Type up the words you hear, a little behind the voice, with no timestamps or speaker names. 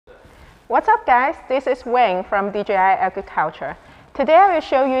What's up guys, this is Wayne from DJI Agriculture. Today I will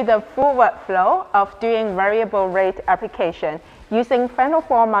show you the full workflow of doing variable rate application using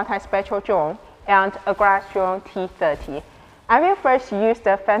P4M multispectral drone and a grass drone T30. I will first use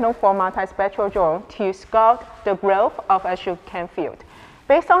the P4M multispectral drone to scout the growth of a sugarcane field.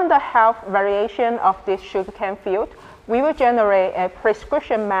 Based on the health variation of this sugarcane field, we will generate a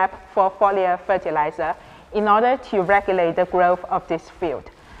prescription map for foliar fertilizer in order to regulate the growth of this field.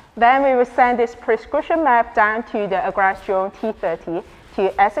 Then we will send this prescription map down to the grass drone T30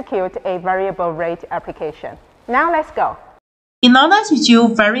 to execute a variable rate application. Now let's go. In order to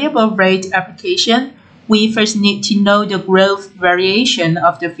do variable rate application, we first need to know the growth variation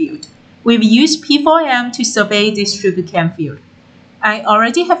of the field. We will use P4M to survey this sugarcane field. I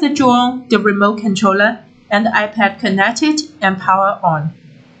already have the drone, the remote controller, and the iPad connected and power on.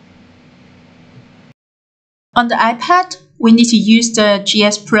 On the iPad, we need to use the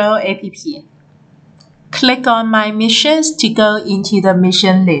GS Pro app. Click on My Missions to go into the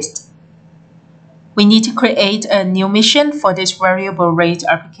mission list. We need to create a new mission for this variable rate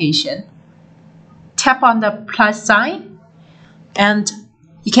application. Tap on the plus sign, and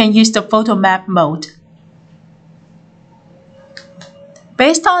you can use the photo map mode.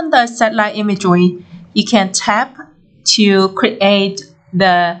 Based on the satellite imagery, you can tap to create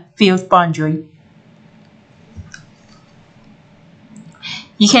the field boundary.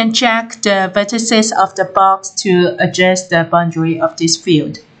 You can check the vertices of the box to adjust the boundary of this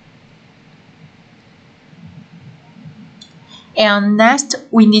field. And next,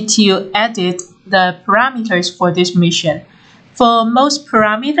 we need to edit the parameters for this mission. For most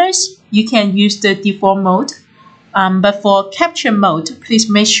parameters, you can use the default mode. But for capture mode, please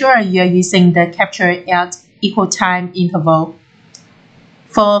make sure you are using the capture at equal time interval.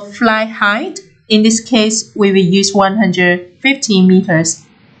 For flight height, in this case, we will use 150 meters.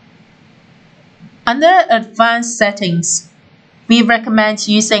 Under advanced settings, we recommend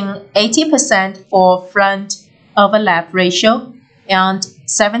using 80% for front overlap ratio and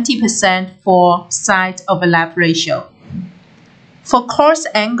 70% for side overlap ratio. For course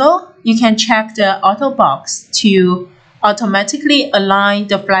angle, you can check the auto box to automatically align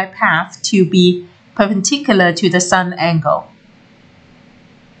the flight path to be perpendicular to the sun angle.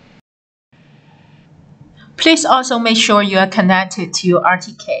 Please also make sure you are connected to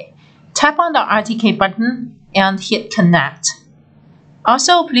RTK. Tap on the RTK button and hit connect.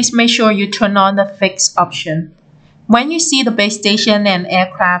 Also, please make sure you turn on the fix option. When you see the base station and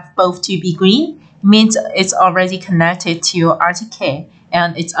aircraft both to be green, it means it's already connected to RTK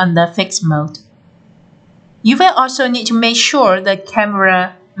and it's under fixed mode. You will also need to make sure the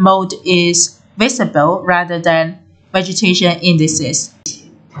camera mode is visible rather than vegetation indices.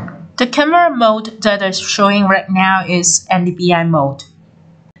 The camera mode that is showing right now is NDVI mode.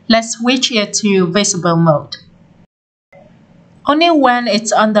 Let's switch it to visible mode. Only when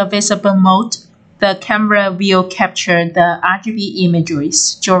it's under visible mode, the camera will capture the RGB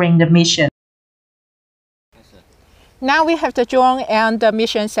imageries during the mission. Now we have the drone and the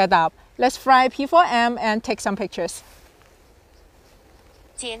mission set up. Let's fly P4M and take some pictures.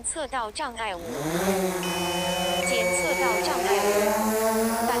 检测到障碍物。检测到障碍物。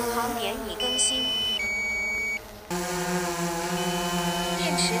返航点已更新。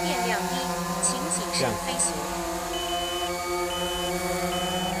电池电量低，请谨慎飞行。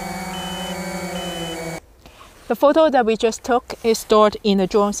The photo that we just took is stored in the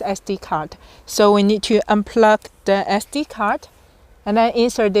drone's SD card. So we need to unplug the SD card and then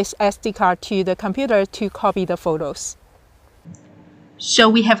insert this SD card to the computer to copy the photos. So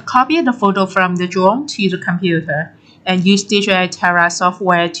we have copied the photo from the drone to the computer and used DJI Terra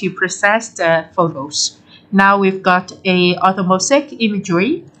software to process the photos. Now we've got a automosaic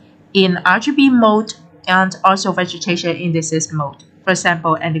imagery in RGB mode and also vegetation indices mode, for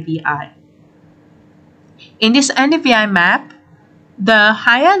example, NDVI. In this NDVI map, the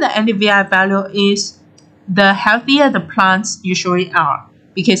higher the NDVI value is, the healthier the plants usually are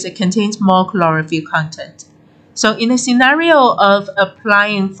because it contains more chlorophyll content. So in the scenario of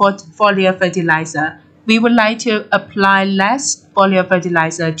applying foliar fertilizer, we would like to apply less foliar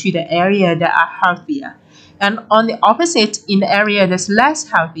fertilizer to the area that are healthier. And on the opposite, in the area that's less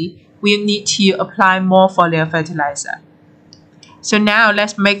healthy, we need to apply more foliar fertilizer. So now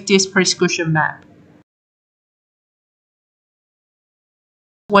let's make this prescription map.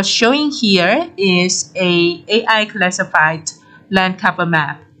 What's showing here is a AI classified land cover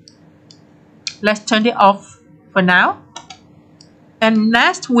map. Let's turn it off for now. And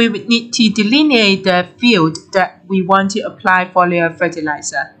next, we would need to delineate the field that we want to apply foliar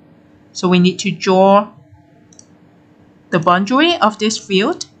fertilizer. So we need to draw the boundary of this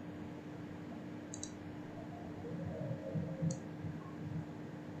field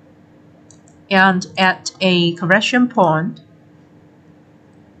and add a correction point,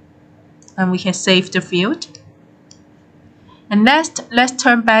 and we can save the field. And next, let's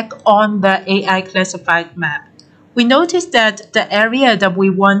turn back on the AI classified map. We notice that the area that we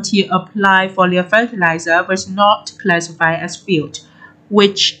want to apply foliar fertilizer was not classified as field,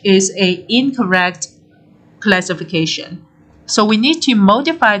 which is an incorrect classification. So we need to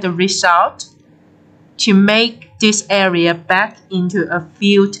modify the result to make this area back into a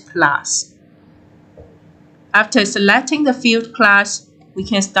field class. After selecting the field class, we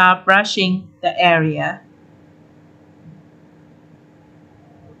can start brushing the area.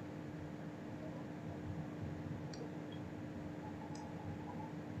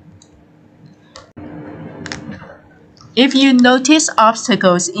 If you notice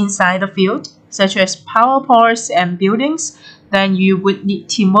obstacles inside the field, such as power poles and buildings, then you would need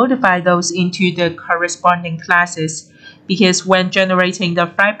to modify those into the corresponding classes, because when generating the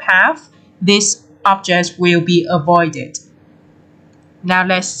flight path, these objects will be avoided. Now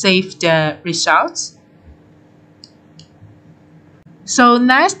let's save the results. So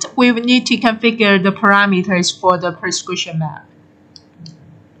next, we will need to configure the parameters for the prescription map.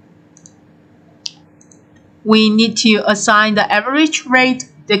 We need to assign the average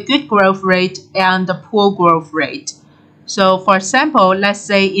rate, the good growth rate, and the poor growth rate. So for example, let's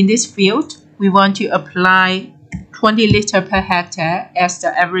say in this field, we want to apply 20 liters per hectare as the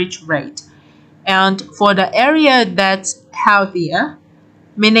average rate. And for the area that's healthier,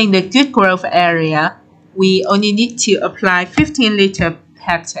 meaning the good growth area, we only need to apply 15 liters per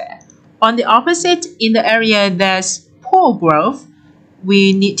hectare. On the opposite, in the area that's poor growth,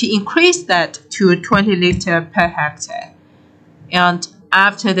 we need to increase that to 20 liters per hectare. And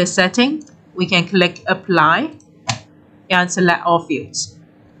after the setting, we can click Apply and select all fields.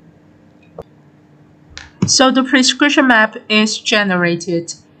 So the prescription map is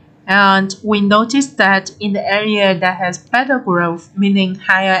generated, and we notice that in the area that has better growth, meaning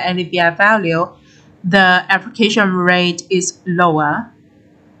higher NDVI value, the application rate is lower.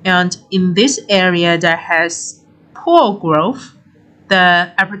 And in this area that has poor growth,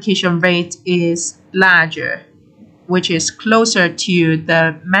 the application rate is larger, which is closer to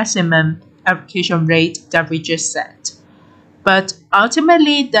the maximum application rate that we just set. But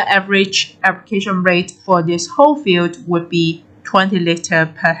ultimately, the average application rate for this whole field would be 20 liters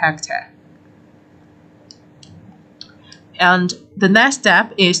per hectare. And the next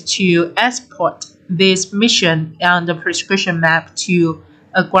step is to export this mission and the prescription map to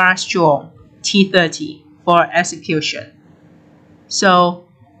a grass drawing T30 for execution. So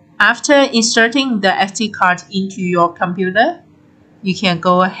after inserting the SD card into your computer, you can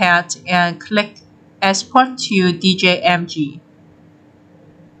go ahead and click Export to DJMG.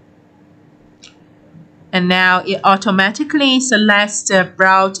 And now it automatically selects the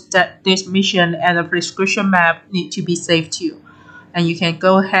route that this mission and the prescription map need to be saved to. And you can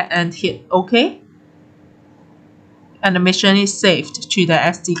go ahead and hit OK. And the mission is saved to the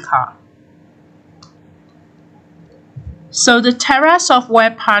SD card. So the Terra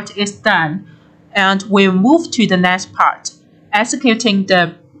software part is done, and we'll move to the next part, executing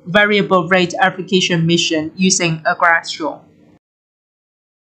the variable rate application mission using a grass drawing.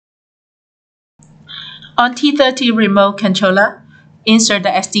 On T30 remote controller, insert the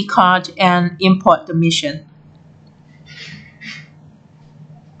SD card and import the mission.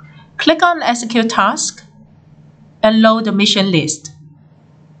 Click on Execute Task and load the mission list.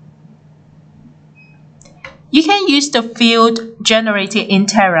 You can use the field generated in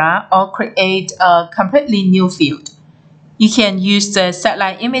Terra or create a completely new field. You can use the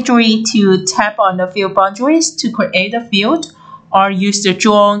satellite imagery to tap on the field boundaries to create a field, or use the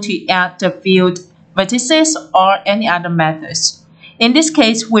drawing to add the field vertices or any other methods. In this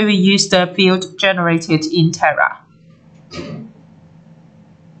case, we will use the field generated in Terra.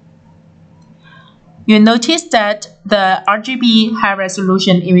 You notice that the RGB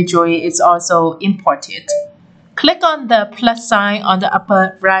high-resolution imagery is also imported. Click on the plus sign on the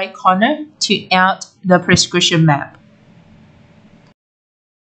upper right corner to add the prescription map.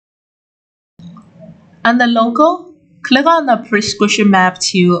 Under Logo, click on the prescription map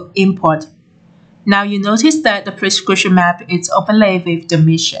to import. Now you notice that the prescription map is overlaid with the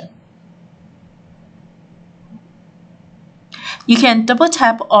mission. You can double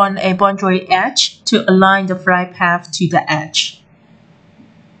tap on a boundary edge to align the flight path to the edge.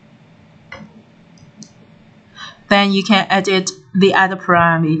 Then you can edit the other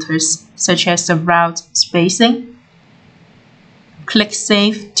parameters, such as the route spacing. Click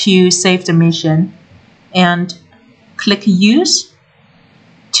Save to save the mission, and click Use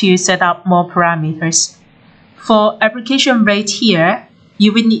to set up more parameters. For application rate here,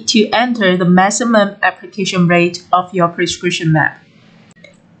 you will need to enter the maximum application rate of your prescription map.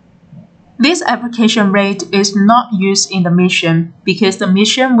 This application rate is not used in the mission because the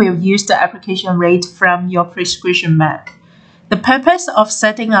mission will use the application rate from your prescription map. The purpose of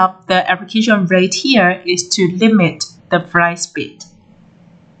setting up the application rate here is to limit the flight speed.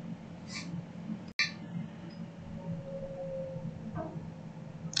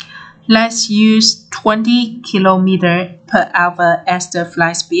 Let's use 20 km/h as the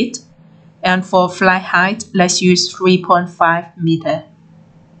flight speed, and for flight height, let's use 3.5 meter.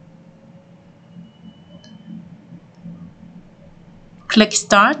 Click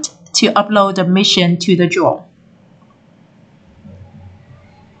Start to upload the mission to the drone.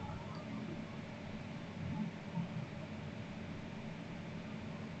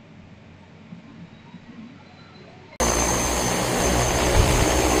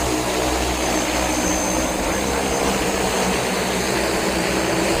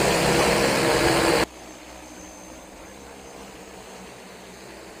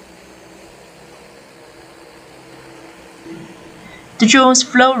 The drone's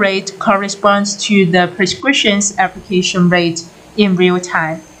flow rate corresponds to the prescription's application rate in real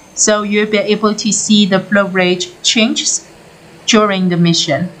time, so you'll be able to see the flow rate changes during the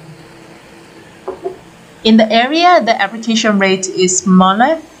mission. In the area the application rate is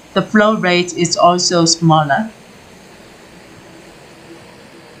smaller, the flow rate is also smaller.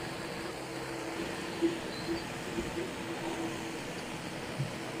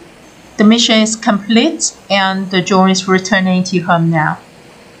 The mission is complete and the drone is returning to home now.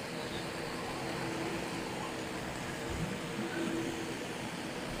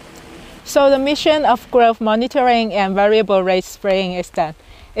 So the mission of growth monitoring and variable rate spraying is done.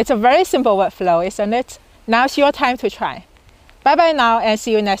 It's a very simple workflow, isn't it? Now's your time to try. Bye bye now and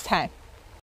see you next time.